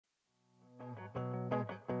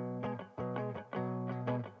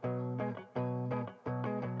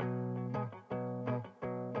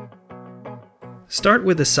Start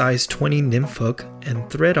with a size 20 nymph hook and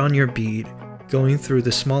thread on your bead, going through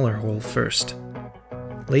the smaller hole first.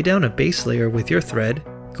 Lay down a base layer with your thread,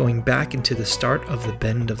 going back into the start of the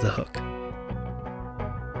bend of the hook.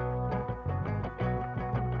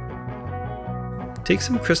 Take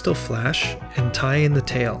some crystal flash and tie in the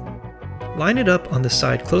tail. Line it up on the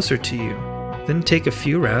side closer to you, then take a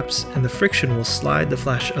few wraps and the friction will slide the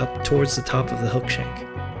flash up towards the top of the hook shank.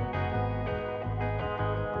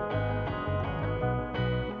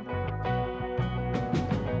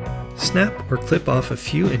 Snap or clip off a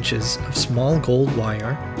few inches of small gold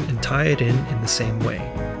wire and tie it in the same way.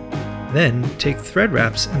 Then take thread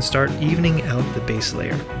wraps and start evening out the base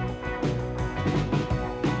layer.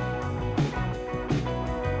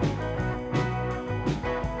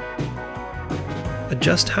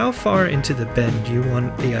 Adjust how far into the bend you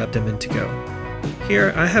want the abdomen to go.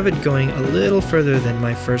 Here I have it going a little further than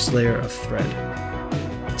my first layer of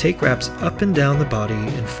thread. Take wraps up and down the body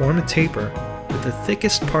and form a taper, with the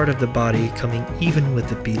thickest part of the body coming even with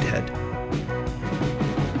the bead head.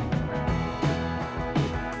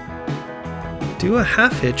 Do a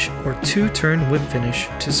half hitch or 2-turn whip finish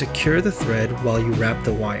to secure the thread while you wrap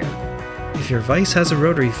the wire. If your vise has a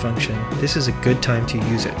rotary function, this is a good time to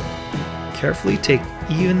use it. Carefully take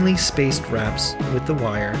evenly spaced wraps with the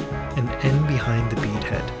wire and end behind the bead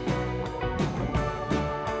head.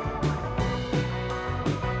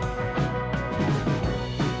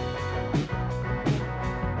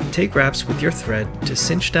 Take wraps with your thread to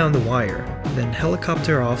cinch down the wire, then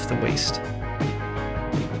helicopter off the waist.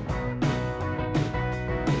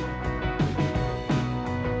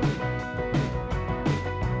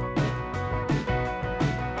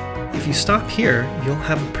 If you stop here, you'll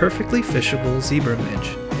have a perfectly fishable zebra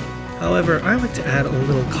midge. However, I like to add a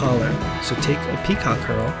little collar, so take a peacock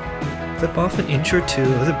herl, clip off an inch or 2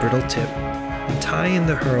 of the brittle tip, and tie in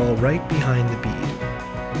the herl right behind the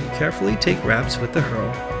bead. Carefully take wraps with the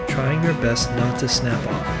herl, trying your best not to snap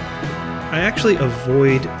off. I actually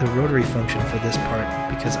avoid the rotary function for this part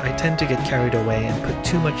because I tend to get carried away and put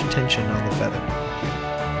too much tension on the feather.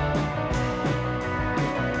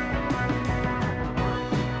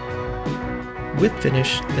 Whip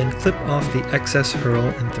finish, then clip off the excess herl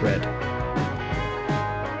and thread.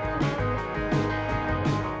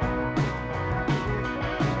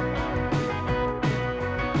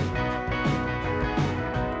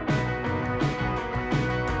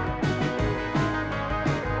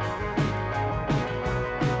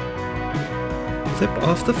 Clip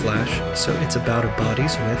off the flash so it's about a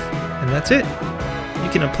body's width, and that's it.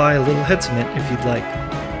 You can apply a little head cement if you'd like.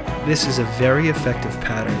 This is a very effective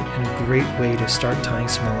pattern and a great way to start tying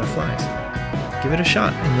smaller flies. Give it a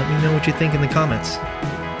shot and let me know what you think in the comments.